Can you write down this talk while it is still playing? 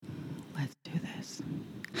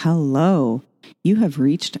Hello. You have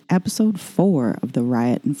reached episode 4 of the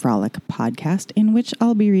Riot and Frolic podcast, in which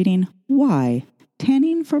I'll be reading Why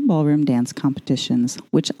Tanning for Ballroom Dance Competitions,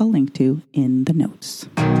 which I'll link to in the notes.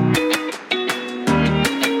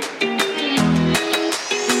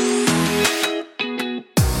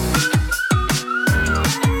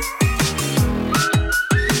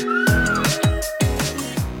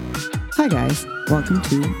 Hi guys, welcome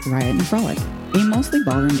to Riot and Frolic, a mostly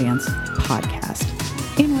ballroom dance podcast,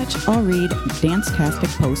 in which I'll read dance-tastic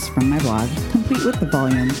posts from my blog, complete with the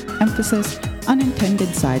volume, emphasis, unintended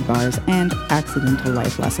sidebars, and accidental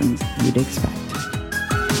life lessons you'd expect.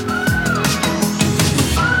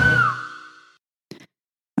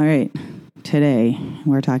 All right, today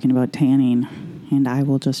we're talking about tanning, and I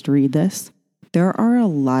will just read this. There are a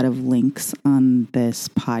lot of links on this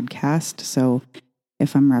podcast, so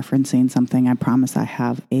if I'm referencing something, I promise I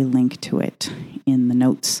have a link to it in the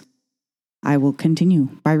notes. I will continue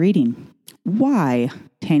by reading. Why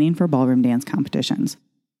tanning for ballroom dance competitions?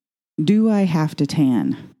 Do I have to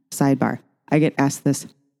tan? Sidebar. I get asked this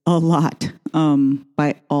a lot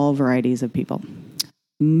by all varieties of people.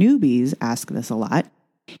 Newbies ask this a lot,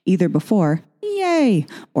 either before, yay,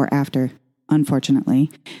 or after, unfortunately,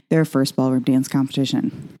 their first ballroom dance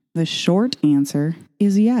competition. The short answer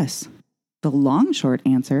is yes. The long short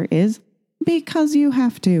answer is because you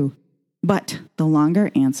have to. But the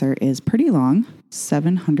longer answer is pretty long,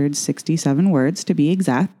 767 words to be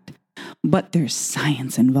exact, but there's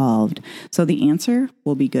science involved. So the answer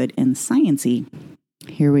will be good and sciencey.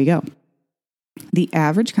 Here we go. The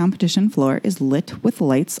average competition floor is lit with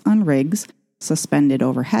lights on rigs suspended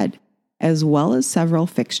overhead, as well as several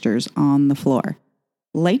fixtures on the floor.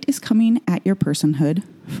 Light is coming at your personhood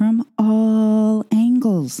from all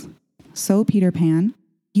angles. So, Peter Pan,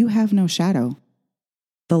 you have no shadow.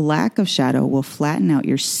 The lack of shadow will flatten out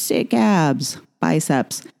your sick abs,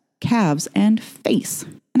 biceps, calves, and face.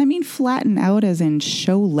 And I mean flatten out as in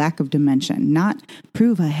show lack of dimension, not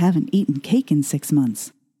prove I haven't eaten cake in 6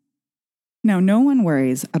 months. Now, no one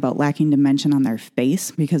worries about lacking dimension on their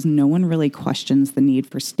face because no one really questions the need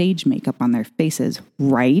for stage makeup on their faces,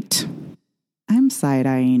 right? I'm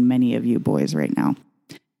side-eyeing many of you boys right now.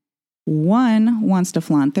 One wants to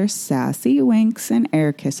flaunt their sassy winks and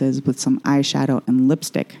air kisses with some eyeshadow and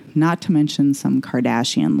lipstick, not to mention some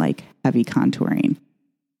Kardashian-like heavy contouring.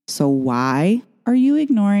 So why are you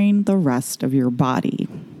ignoring the rest of your body?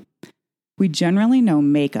 We generally know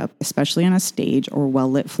makeup, especially on a stage or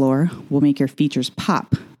well-lit floor, will make your features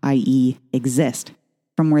pop, i.e. exist,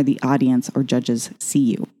 from where the audience or judges see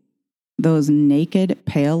you. Those naked,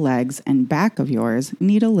 pale legs and back of yours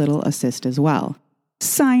need a little assist as well.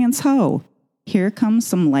 Science ho! Here comes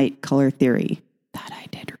some light color theory that I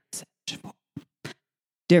did research for.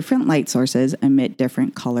 Different light sources emit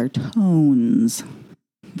different color tones.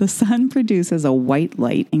 The sun produces a white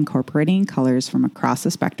light incorporating colors from across the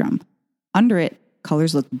spectrum. Under it,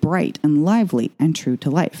 colors look bright and lively and true to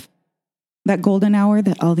life. That golden hour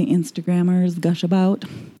that all the Instagrammers gush about,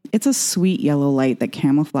 it's a sweet yellow light that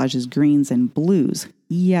camouflages greens and blues.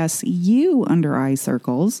 Yes, you under eye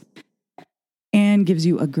circles. And gives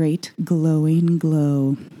you a great glowing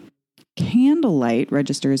glow. Candlelight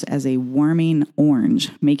registers as a warming orange,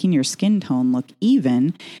 making your skin tone look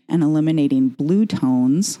even and eliminating blue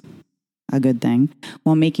tones, a good thing,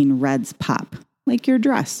 while making reds pop, like your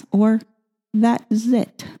dress or that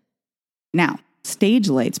zit. Now, stage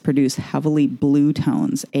lights produce heavily blue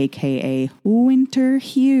tones, aka winter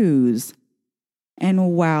hues.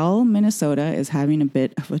 And while Minnesota is having a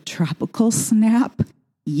bit of a tropical snap,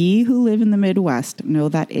 ye who live in the Midwest know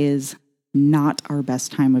that is not our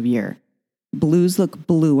best time of year. Blues look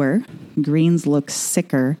bluer, greens look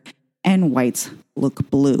sicker, and whites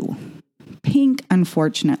look blue. Pink,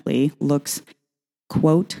 unfortunately, looks,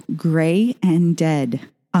 quote, gray and dead,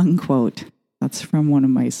 unquote. That's from one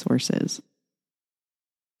of my sources.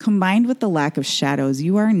 Combined with the lack of shadows,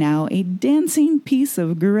 you are now a dancing piece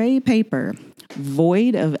of gray paper,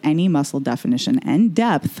 void of any muscle definition and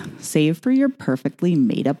depth, save for your perfectly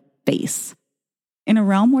made-up face. In a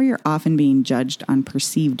realm where you're often being judged on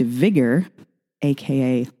perceived vigor,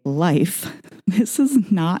 aka life, this is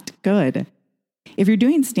not good. If you're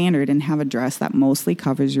doing standard and have a dress that mostly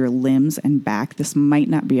covers your limbs and back, this might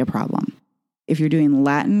not be a problem. If you're doing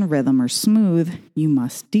Latin, rhythm, or smooth, you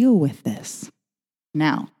must deal with this.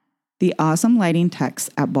 Now, the awesome lighting techs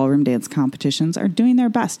at ballroom dance competitions are doing their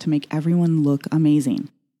best to make everyone look amazing.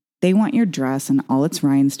 They want your dress and all its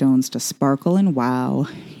rhinestones to sparkle and wow,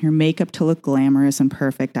 your makeup to look glamorous and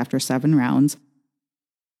perfect after 7 rounds,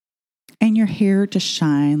 and your hair to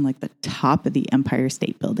shine like the top of the Empire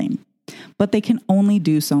State Building. But they can only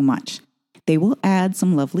do so much. they will add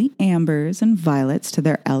some lovely ambers and violets to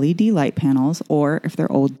their LED light panels, or if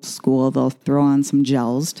they're old school, they'll throw on some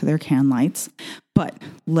gels to their can lights. But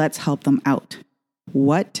let's help them out.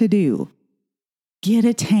 What to do? Get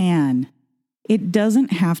a tan. It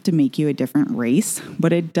doesn't have to make you a different race,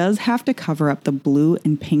 but it does have to cover up the blue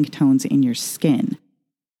and pink tones in your skin.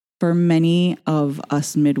 For many of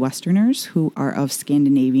us Midwesterners who are of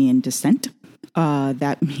Scandinavian descent,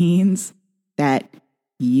 that means that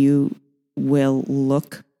you will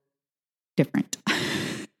look different.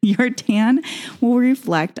 Your tan will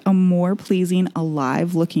reflect a more pleasing,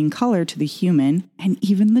 alive-looking color to the human and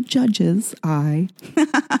even the judge's eye.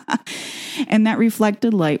 And that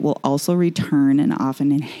reflected light will also return and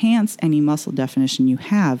often enhance any muscle definition you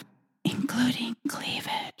have, including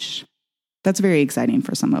cleavage. That's very exciting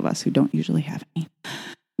for some of us who don't usually have any.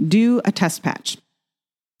 Do a test patch.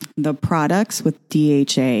 The products with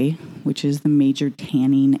DHA, which is the major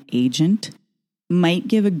tanning agent, might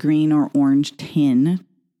give a green or orange tinge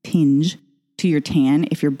to your tan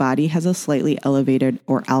if your body has a slightly elevated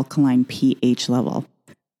or alkaline pH level.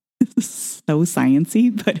 This is so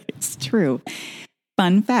sciencey, but it's true.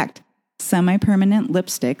 Fun fact, semi-permanent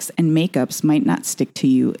lipsticks and makeups might not stick to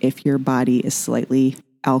you if your body is slightly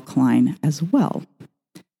alkaline as well.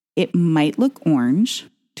 It might look orange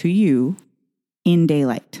to you in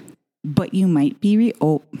daylight, but you might be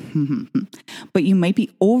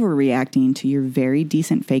overreacting to your very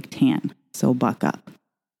decent fake tan. So buck up.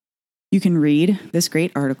 You can read this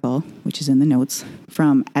great article, which is in the notes,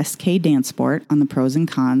 from SK Dance Sport on the pros and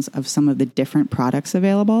cons of some of the different products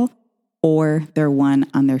available, or their one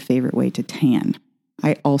on their favorite way to tan.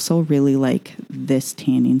 I also really like this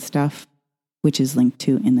tanning stuff, which is linked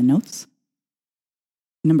to in the notes.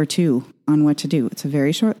 Number 2, on what to do. It's a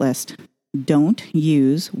very short list. Don't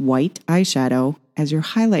use white eyeshadow as your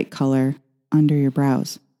highlight color under your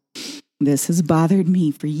brows. This has bothered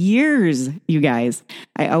me for years, you guys.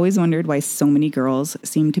 I always wondered why so many girls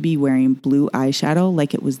seem to be wearing blue eyeshadow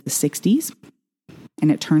like it was the 60s.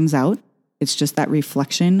 And it turns out it's just that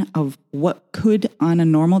reflection of what could on a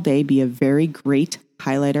normal day be a very great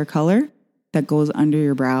highlighter color that goes under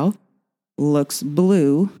your brow looks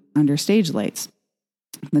blue under stage lights.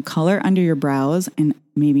 The color under your brows and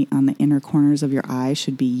maybe on the inner corners of your eye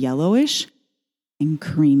should be yellowish and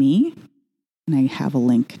creamy. And I have a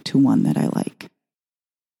link to one that I like.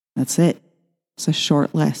 That's it. It's a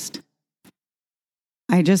short list.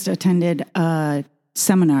 I just attended a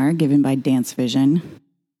seminar given by Dance Vision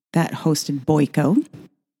that hosted Boyko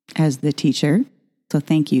as the teacher. So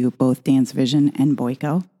thank you, both Dance Vision and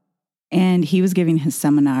Boyko. And he was giving his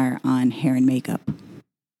seminar on hair and makeup.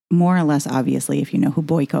 More or less, obviously, if you know who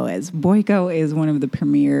Boyko is. Boyko is one of the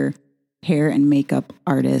premier hair and makeup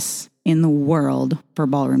artists in the world for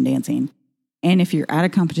ballroom dancing. And if you're at a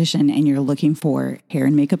competition and you're looking for hair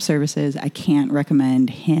and makeup services, I can't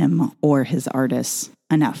recommend him or his artists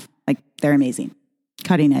enough. Like, they're amazing.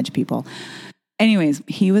 Cutting edge people. Anyways,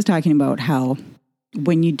 he was talking about how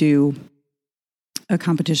when you do a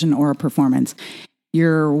competition or a performance,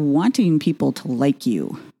 you're wanting people to like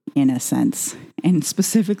you in a sense. And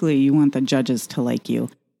specifically, you want the judges to like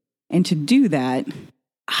you. And to do that,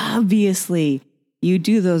 obviously, you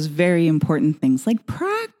do those very important things like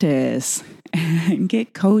practice and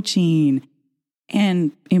get coaching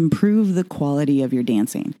and improve the quality of your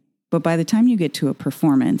dancing. But by the time you get to a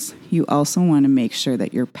performance, you also want to make sure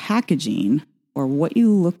that your packaging or what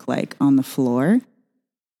you look like on the floor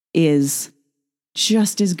is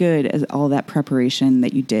just as good as all that preparation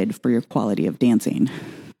that you did for your quality of dancing.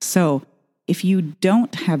 So if you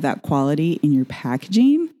don't have that quality in your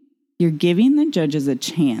packaging, you're giving the judges a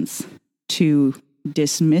chance to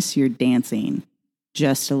dismiss your dancing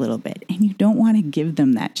just a little bit, and you don't want to give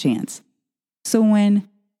them that chance. So when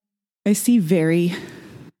I see very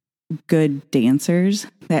good dancers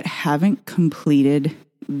that haven't completed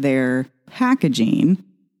their packaging,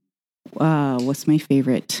 what's my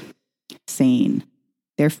favorite saying?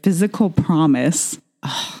 Their physical promise.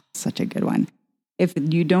 Oh, such a good one. If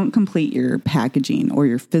you don't complete your packaging or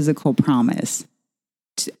your physical promise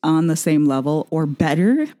on the same level or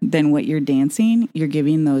better than what you're dancing, you're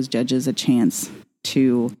giving those judges a chance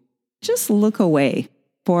to just look away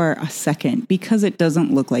for a second because it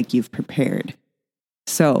doesn't look like you've prepared.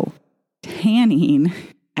 So tanning,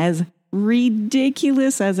 as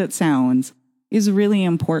ridiculous as it sounds, is really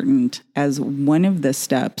important as one of the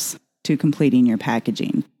steps to completing your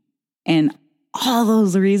packaging. And all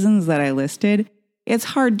those reasons that I listed, it's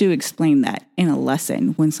hard to explain that in a lesson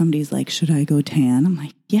when somebody's like, should I go tan? I'm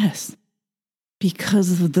like, yes,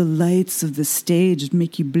 because of the lights of the stage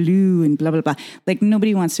make you blue and blah, blah, blah. Like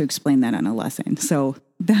nobody wants to explain that on a lesson. So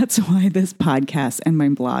that's why this podcast and my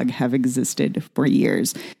blog have existed for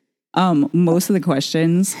years. Most of the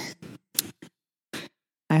questions,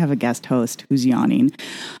 I have a guest host who's yawning.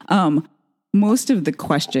 Most of the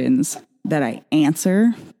questions that I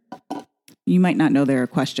answer, you might not know there are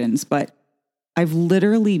questions, but I've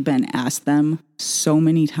literally been asked them so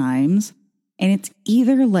many times, and it's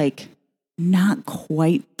either like not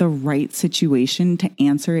quite the right situation to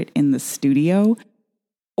answer it in the studio,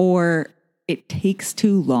 or it takes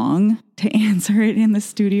too long to answer it in the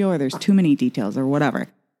studio, or there's too many details or whatever.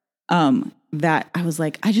 That I was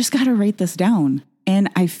like, I just got to write this down. And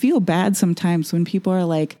I feel bad sometimes when people are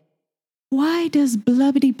like, why does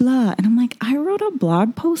blah, blah, blah? And I'm like, I wrote a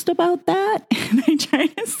blog post about that. And I try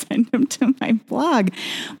to send them to my blog.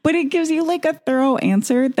 But it gives you like a thorough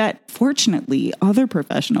answer that fortunately other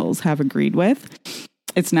professionals have agreed with.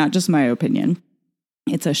 It's not just my opinion.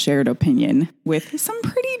 It's a shared opinion with some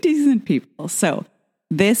pretty decent people. So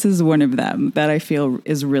this is one of them that I feel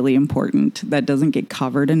is really important that doesn't get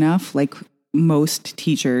covered enough. Like most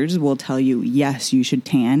teachers will tell you, yes, you should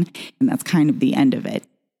tan. And that's kind of the end of it.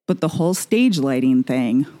 But the whole stage lighting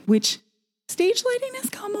thing, which stage lighting has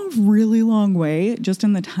come a really long way just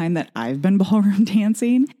in the time that I've been ballroom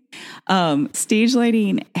dancing. Stage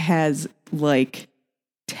lighting has like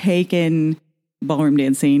taken ballroom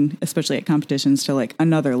dancing, especially at competitions, to like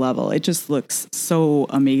another level. It just looks so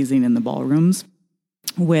amazing in the ballrooms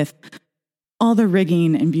with all the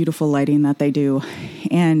rigging and beautiful lighting that they do.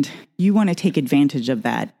 And you want to take advantage of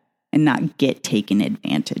that and not get taken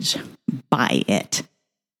advantage by it.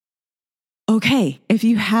 Okay, if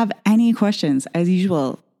you have any questions, as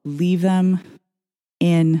usual, leave them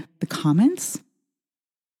in the comments.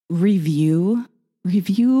 Review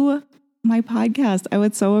my podcast. I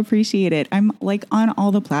would so appreciate it. I'm like on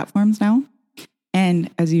all the platforms now. And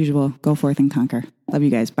as usual, go forth and conquer. Love you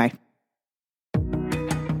guys. Bye.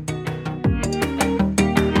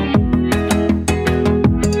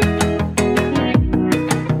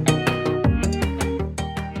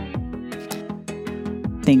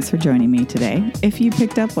 Thanks for joining me today. If you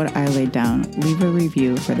picked up what I laid down, leave a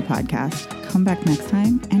review for the podcast. Come back next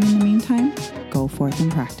time. And in the meantime, go forth and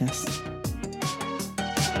practice.